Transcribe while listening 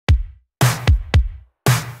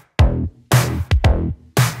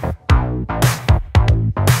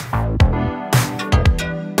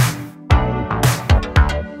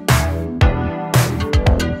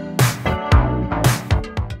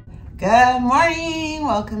morning.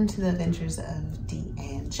 Welcome to the Adventures of D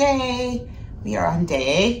and J. We are on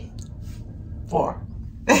day 4.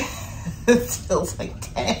 It feels like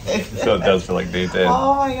 10. It does feel like day 10.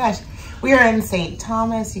 Oh my gosh. We are in St.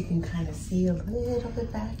 Thomas. You can kind of see a little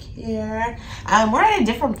bit back here. We're at a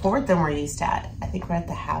different port than we're used to at. I think we're at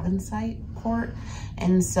the Havensite port.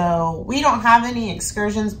 And so we don't have any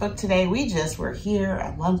excursions booked today. We just were here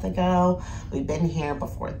a month ago. We've been here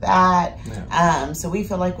before that. Yeah. So we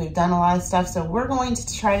feel like we've done a lot of stuff. So we're going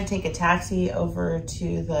to try to take a taxi over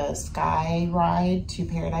to the Sky Ride to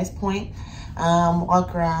Paradise Point.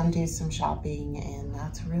 Walk around, do some shopping, and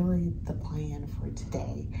that's really the plan for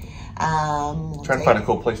today. Trying to find a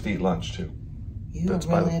cool place to eat lunch too. You're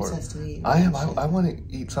really obsessed with eating. I am. I want to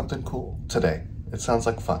eat something cool today. It sounds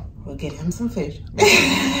like fun. We'll get him some food.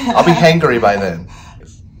 I'll be hangry by then.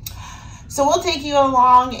 So we'll take you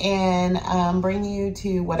along and bring you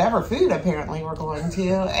to whatever food apparently we're going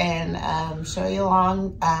to, and show you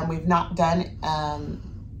along. We've not done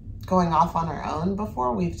going off on our own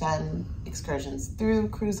before. We've done excursions through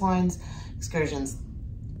cruise lines, excursions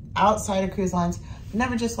outside of cruise lines,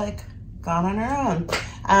 never just like gone on our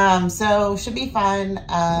own. So should be fun,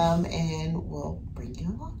 and we'll bring you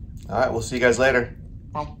along. All right, we'll see you guys later.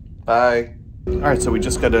 Bye. Bye. All right, so we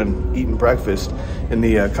just got done eating breakfast in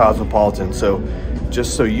the Cosmopolitan. So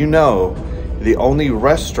just so you know, the only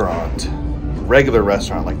restaurant, regular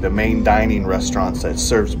restaurant, like the main dining restaurants that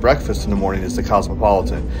serves breakfast in the morning is the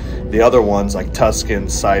Cosmopolitan. The other ones like Tuscan,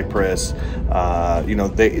 Cypress, you know,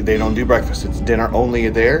 they don't do breakfast. It's dinner only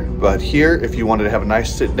there. But here, if you wanted to have a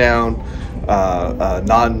nice sit down,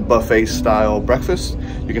 non-buffet style breakfast,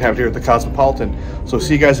 you can have it here at the Cosmopolitan. So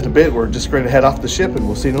see you guys in a bit. We're just going to head off the ship and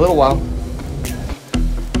we'll see you in a little while.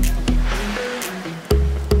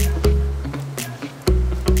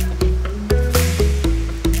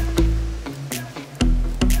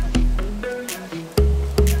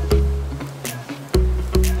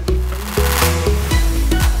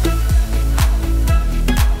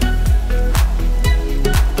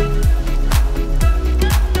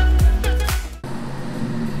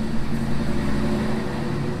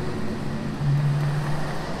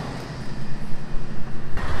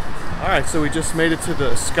 All right, so we just made it to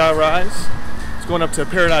the Sky Rise. It's going up to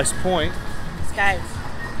Paradise Point. Sky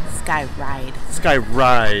Ride. Sky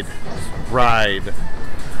Ride. Ride.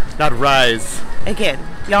 Not rise. Again,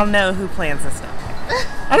 y'all know who plans this stuff.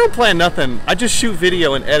 I don't plan nothing. I just shoot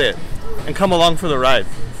video and edit and come along for the ride.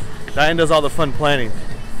 Diane does all the fun planning.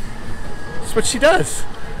 That's what she does.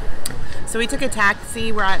 So we took a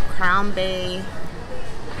taxi. We're at Crown Bay.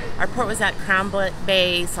 Our port was at Crown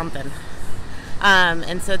Bay something.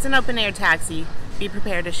 And so it's an open air taxi. Be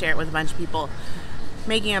prepared to share it with a bunch of people,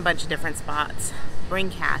 making a bunch of different spots. Bring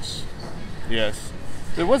cash. Yes.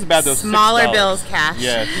 It wasn't bad though. Smaller $6. Bills cash.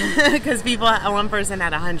 Yes. Because one person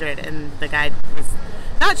had 100 and the guy was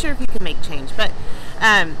not sure if he could make change. But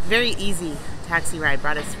very easy taxi ride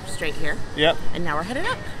brought us straight here. Yep. And now we're headed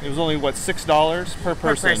up. It was only what, $6 per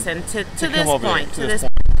person to this point. To this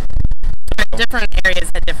point. Different areas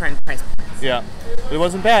at different price points. Yeah. It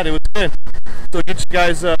wasn't bad. It was good. So we'll get you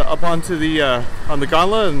guys up onto the on the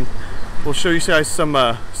gondola, and we'll show you guys some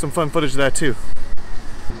fun footage of that too.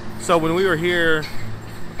 So when we were here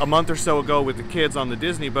a month or so ago with the kids on the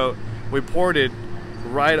Disney boat, we ported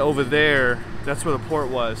right over there. That's where the port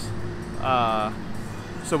was,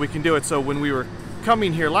 so we can do it. So when we were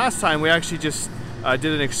coming here last time, we actually just did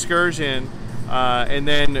an excursion, and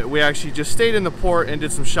then we actually just stayed in the port and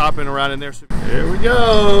did some shopping around in there. So here we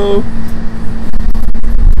go.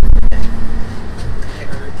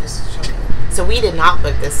 So we did not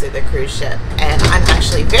book this through the cruise ship, and I'm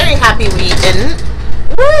actually very happy we didn't.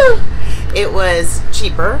 Woo! It was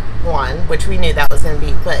cheaper, one, which we knew that was going to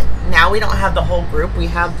be, but now we don't have the whole group. We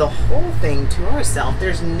have the whole thing to ourselves.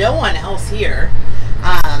 There's no one else here.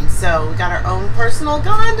 So we got our own personal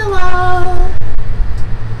gondola.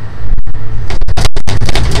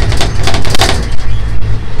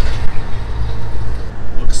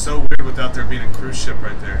 Looks so weird without there being a cruise ship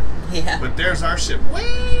right there. Yeah. But there's our ship.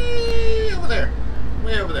 Way over there.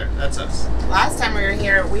 Way over there. That's us. Last time we were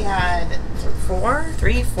here, we had four. I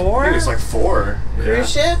think it's like 4. Cruise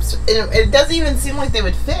ships. It doesn't even seem like they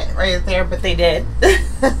would fit right there, but they did.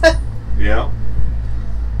 Yeah.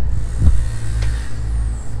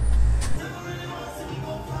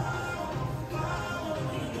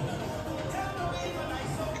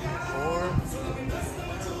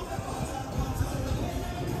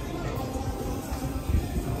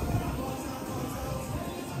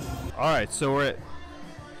 All right, so we're at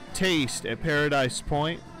Taste at Paradise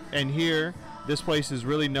Point, and here, this place is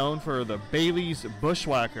really known for the Bailey's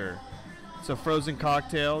Bushwacker. It's a frozen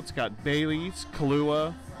cocktail. It's got Bailey's,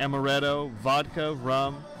 Kahlua, amaretto, vodka,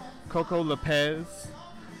 rum, Coco Lopez,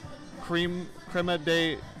 crema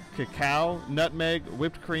de cacao, nutmeg,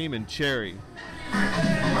 whipped cream, and cherry.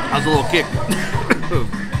 That was a little kick. A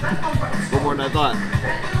little more than I thought.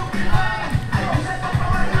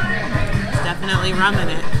 There's definitely rum in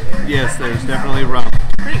it. Yes, there's definitely rum.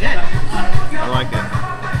 Pretty good. I like it.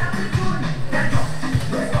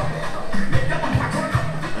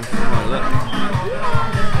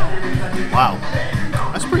 Wow.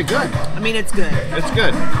 That's pretty good. I mean, it's good. It's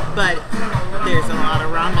good. But there's a lot of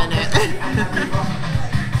rum in it.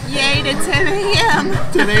 Yay to 10 a.m.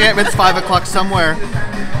 10 a.m. It's 5 o'clock somewhere.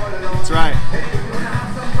 That's right.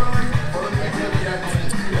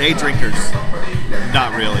 Day drinkers.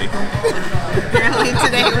 Not really. Apparently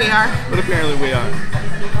today we are. But apparently we are.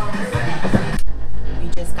 We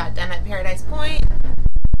just got done at Paradise Point.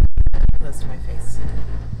 Close to my face.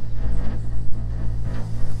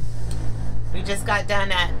 We just got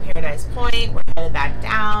done at Paradise Point. We're headed back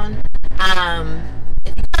down.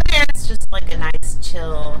 If you go there, it's just like a nice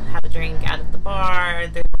chill, have a drink out at the bar.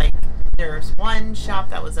 There's one shop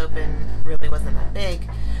that was open, really wasn't that big,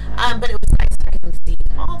 but it was nice. You can see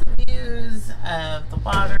all the views of the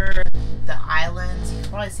water, the islands. You can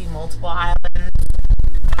probably see multiple islands.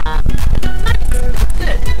 Nice.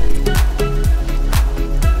 Good.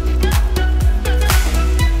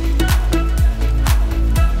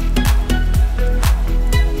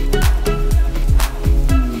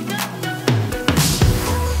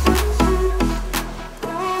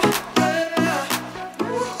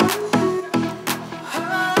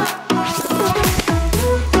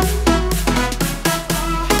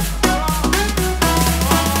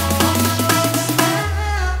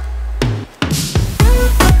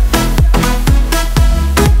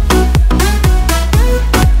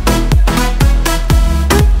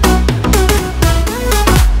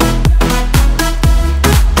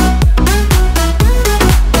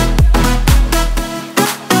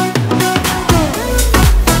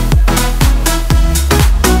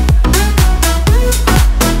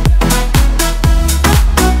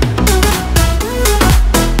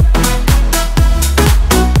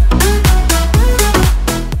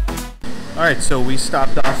 So we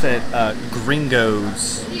stopped off at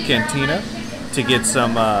Gringo's Cantina to get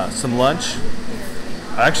some lunch.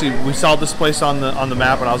 Actually, we saw this place on the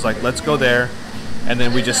map, and I was like, let's go there. And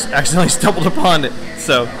then we just accidentally stumbled upon it.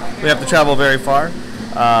 So we have to travel very far.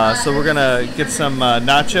 So we're gonna get some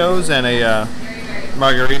nachos and a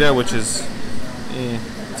margarita, which is,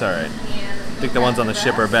 it's all right. I think the ones on the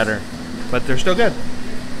ship are better, but they're still good.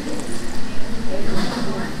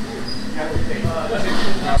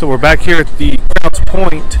 So we're back here at the Crowns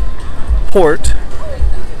Point port.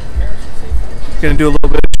 Gonna do a little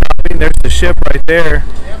bit of shopping. There's the ship right there.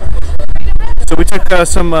 So we took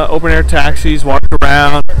some open air taxis, walked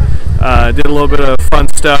around, did a little bit of fun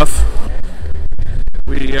stuff.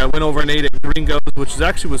 We went over and ate at Gringo's, which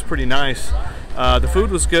was pretty nice. The food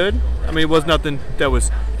was good. I mean, it was nothing that was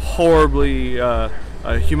horribly not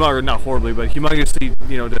horribly, but humongously,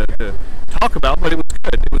 to talk about. But it was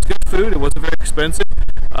good. It was good food. It wasn't very expensive.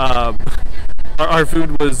 Our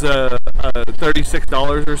food was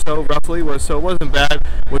 $36 or so, roughly. So it wasn't bad,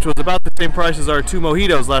 which was about the same price as our 2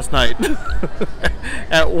 mojitos last night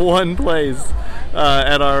at one place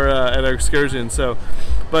at our excursion. So,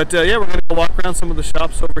 but yeah, we're gonna go walk around some of the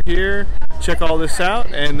shops over here, check all this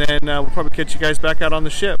out, and then we'll probably catch you guys back out on the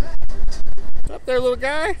ship. What's up there, little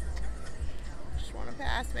guy? Just want to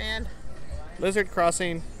pass, man. Lizard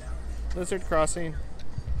crossing. Lizard crossing.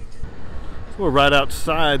 So we're right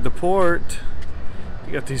outside the port.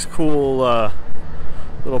 You got these cool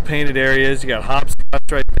little painted areas. You got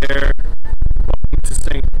hopscotch right there. Welcome to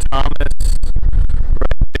St. Thomas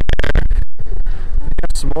right there. We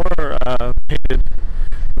have some more painted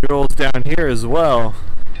murals down here as well.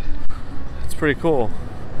 It's pretty cool.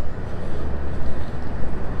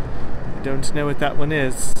 I don't know what that one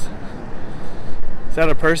is. Is that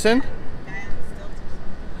a person?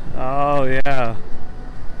 Oh yeah.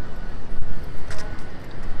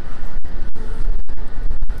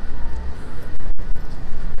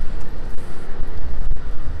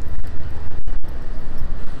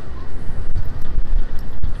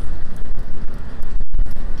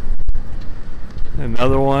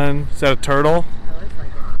 Another one. Is that a turtle? That looks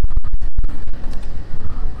like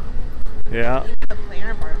it. Yeah. Even the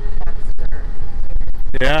planter boxes are.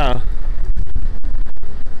 Yeah.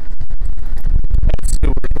 That's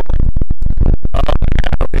super cool. Oh,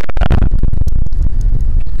 yeah.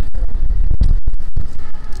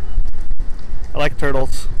 I like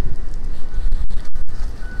turtles.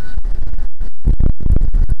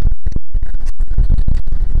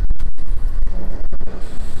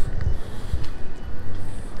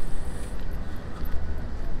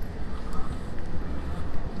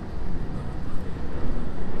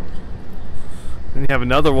 have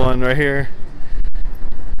another one right here.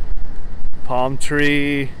 Palm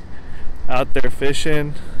tree out there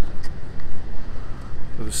fishing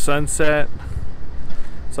with the sunset.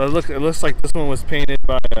 So it looks like this one was painted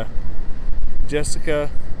by Jessica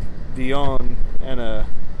Dion and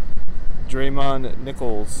Draymond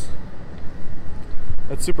Nichols.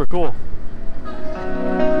 That's super cool.